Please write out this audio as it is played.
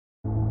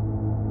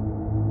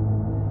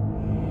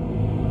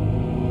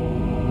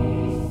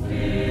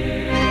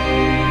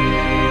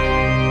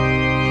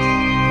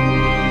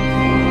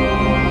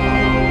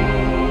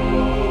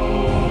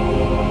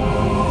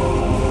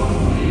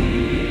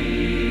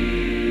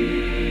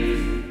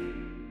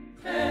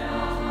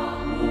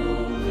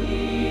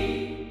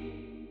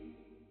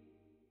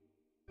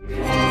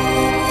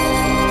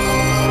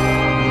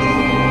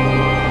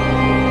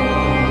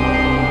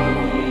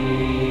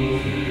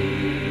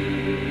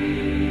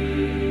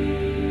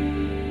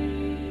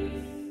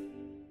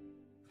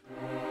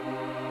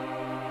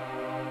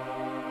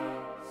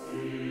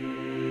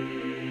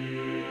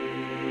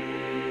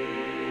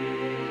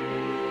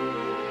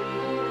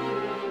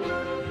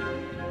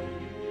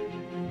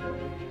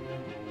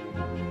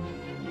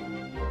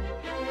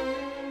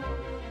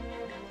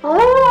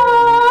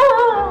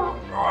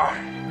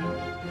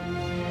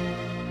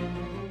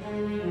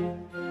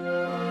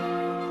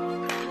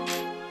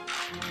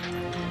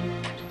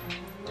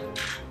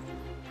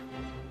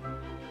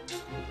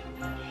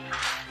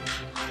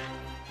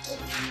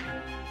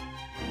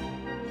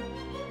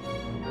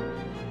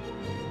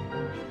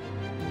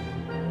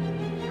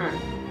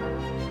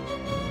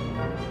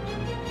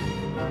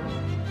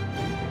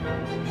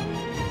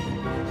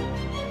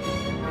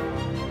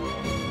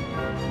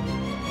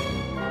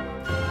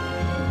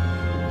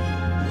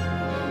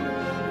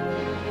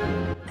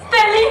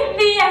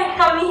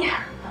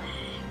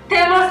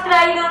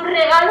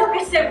regalo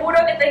que seguro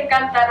que te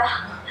encantará.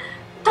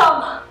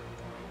 Toma.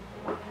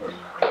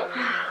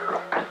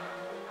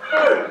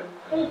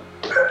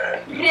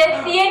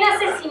 Recién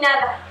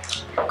asesinada,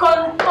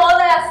 con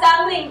toda la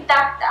sangre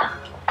intacta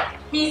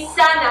y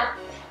sana,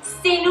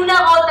 sin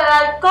una gota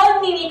de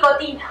alcohol ni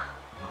nicotina.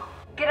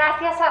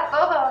 Gracias a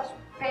todos,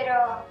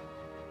 pero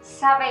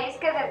sabéis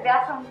que desde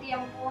hace un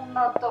tiempo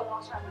no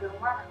tomo sangre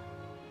humana.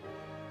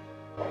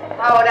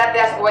 ¿Ahora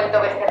te has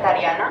vuelto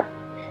vegetariana?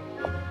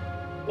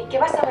 ¿Y qué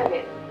vas a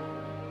beber?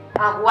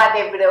 ¿Agua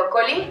de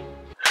brócoli?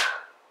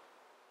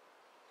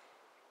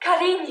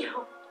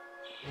 Cariño,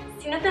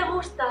 si no te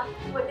gusta,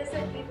 puedes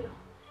decirlo.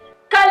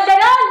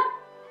 ¡Calderón!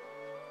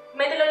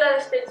 Mételo en la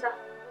despensa.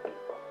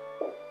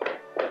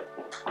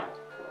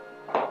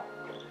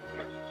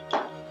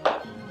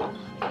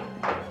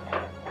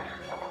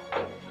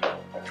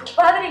 Tu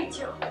padre y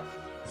yo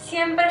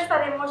siempre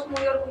estaremos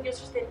muy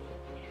orgullosos de ti,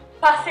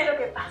 pase lo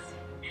que pase.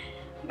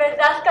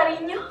 ¿Verdad,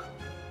 cariño?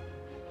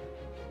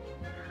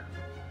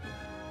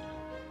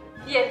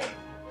 Bien,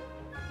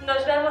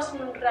 nos vemos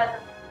en un rato,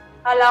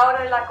 a la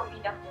hora de la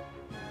comida.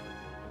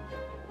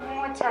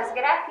 Muchas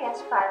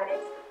gracias,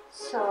 padres.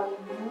 Soy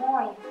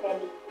muy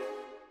feliz.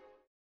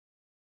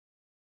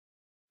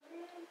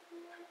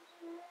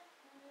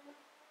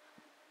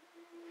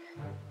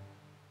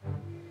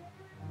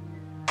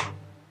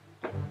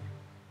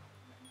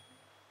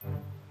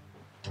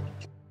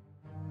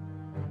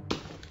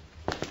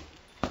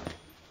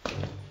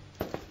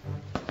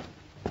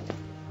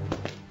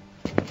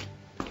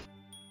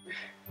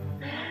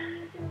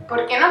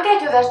 ¿Por qué no te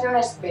ayudas de un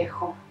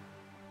espejo?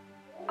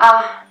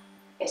 Ah,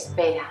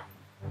 espera.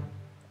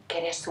 Que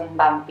eres un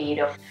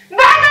vampiro. ¡Vete de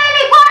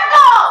mi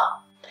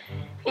cuarto!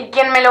 ¿Y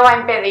quién me lo va a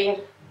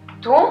impedir?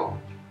 ¿Tú?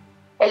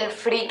 ¿El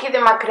friki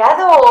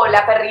demacrado o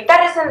la perrita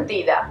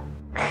resentida?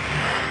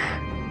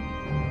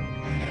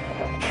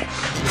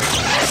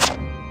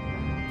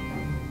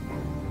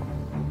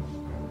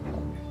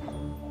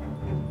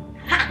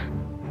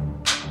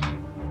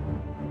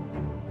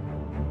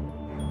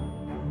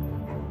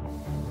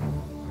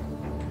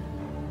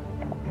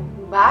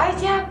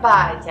 Vaya,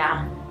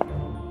 vaya.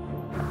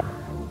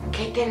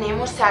 ¿Qué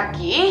tenemos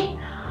aquí?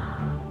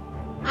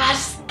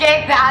 ¡Has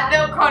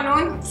quedado con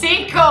un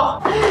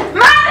chico!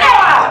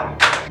 ¡Madre!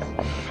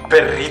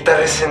 ¿Perrita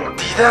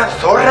resentida,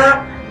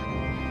 zorra?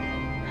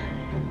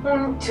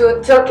 Un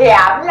chucho que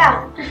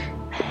habla.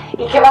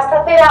 ¿Y qué vas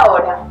a hacer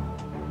ahora?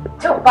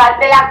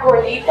 ¿Chuparte la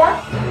colita?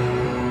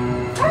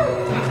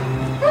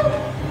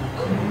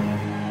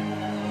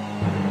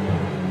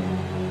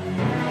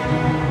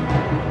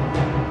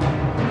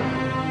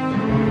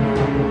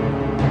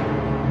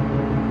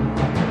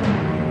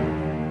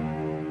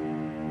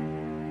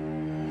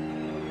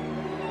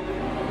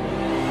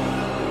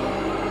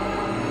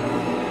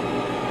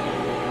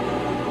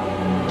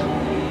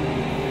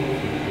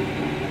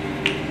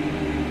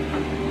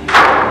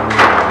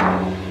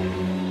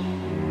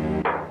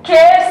 ¿Qué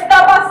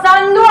está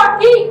pasando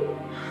aquí?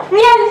 ¡Ni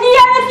el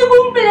día de su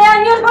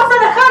cumpleaños vas a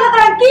dejarla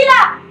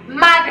tranquila!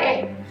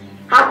 ¡Madre!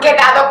 ¡Ha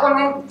quedado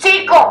con un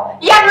chico!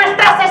 ¡Y a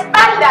nuestras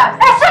espaldas!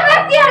 ¡Eso no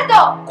es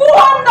cierto!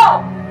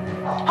 ¿Cuándo?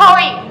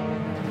 Hoy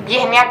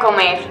viene a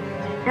comer.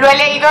 Lo he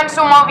leído en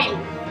su móvil.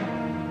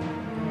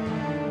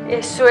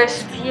 ¿Eso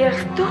es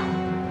cierto?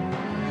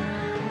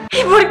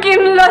 ¿Y por qué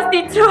no lo has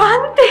dicho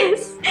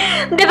antes?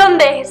 ¿De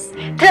dónde es?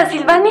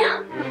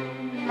 ¿Transilvania?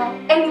 No.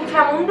 ¿El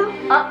inframundo?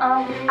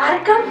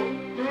 ¿Arkham?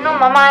 No,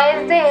 mamá,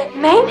 es de...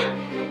 ¿Maine?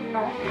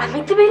 No.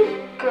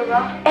 ¿Amityville? ¿Qué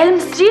va? ¿Elm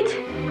Street?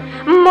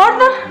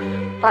 ¿Mordor?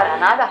 Para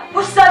nada.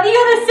 ¿Osadío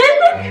de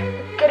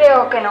Selleck?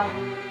 Creo que no.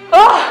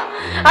 ¡Oh!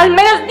 Al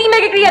menos dime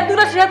qué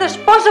criatura será tu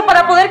esposo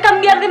para poder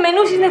cambiar de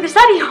menú si es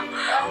necesario.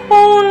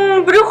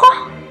 ¿Un brujo?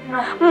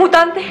 No.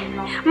 ¿Mutante?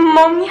 No.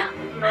 ¿Momia?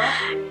 No.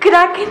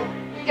 ¿Kraken?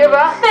 ¿Qué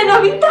va?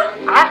 ¿Cenobita?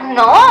 ¡Ah,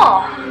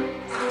 no!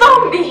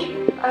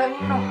 ¡Zombie! Ay,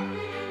 no.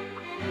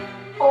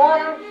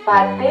 Un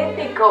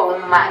patético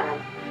humano.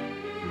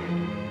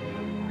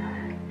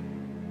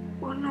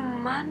 ¿Un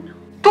humano?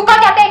 ¡Tú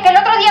cállate! Que el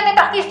otro día te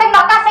trajiste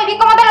una casa y vi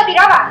cómo te lo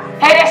tirabas.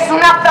 ¡Eres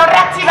una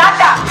zorra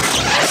chivata!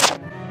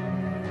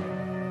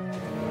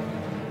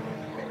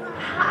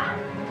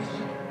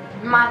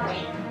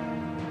 Madre.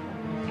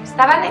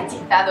 Estaban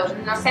hechizados,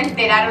 no se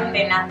enteraron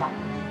de nada.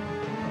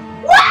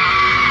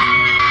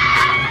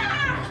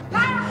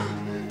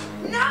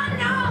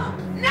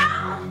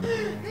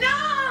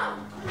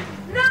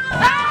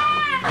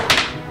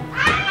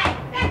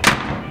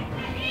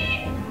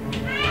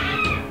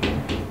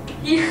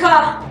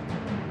 ¡Hija!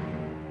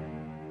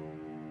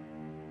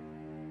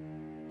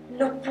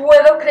 No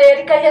puedo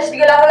creer que hayas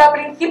violado la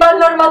principal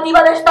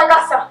normativa de esta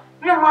casa.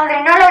 No,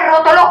 madre, no lo he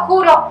roto, lo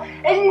juro.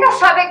 Él no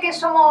sabe que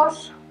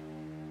somos...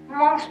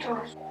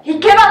 monstruos.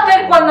 ¿Y qué va a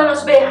hacer cuando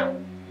nos vea?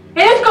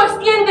 ¿Eres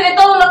consciente de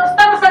todo lo que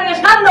estamos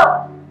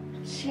arriesgando?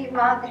 Sí,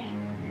 madre.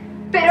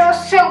 Pero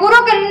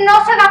seguro que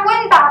no se da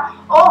cuenta.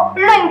 O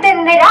lo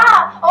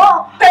entenderá.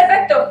 O...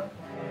 ¡Perfecto!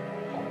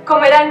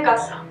 Comerá en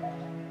casa.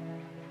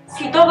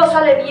 Si todo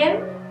sale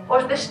bien,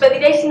 os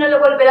despediréis y no lo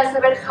volverás a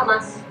ver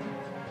jamás.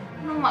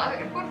 No,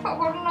 madre, por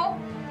favor, no.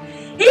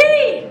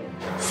 Y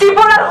si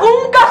por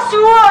algún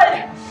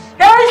casual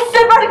él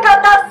se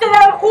percatase de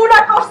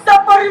alguna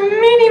cosa, por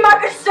mínima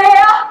que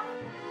sea,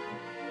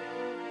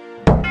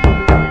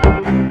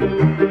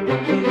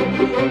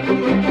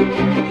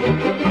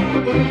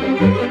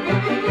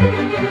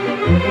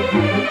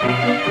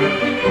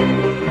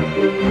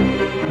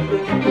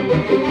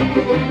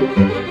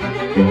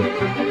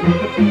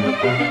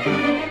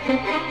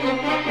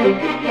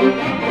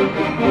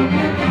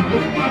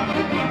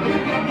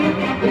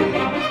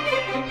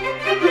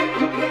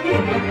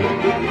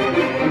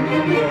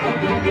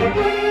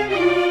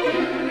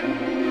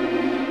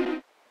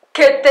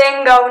 que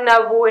tenga una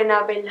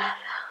buena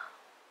velada.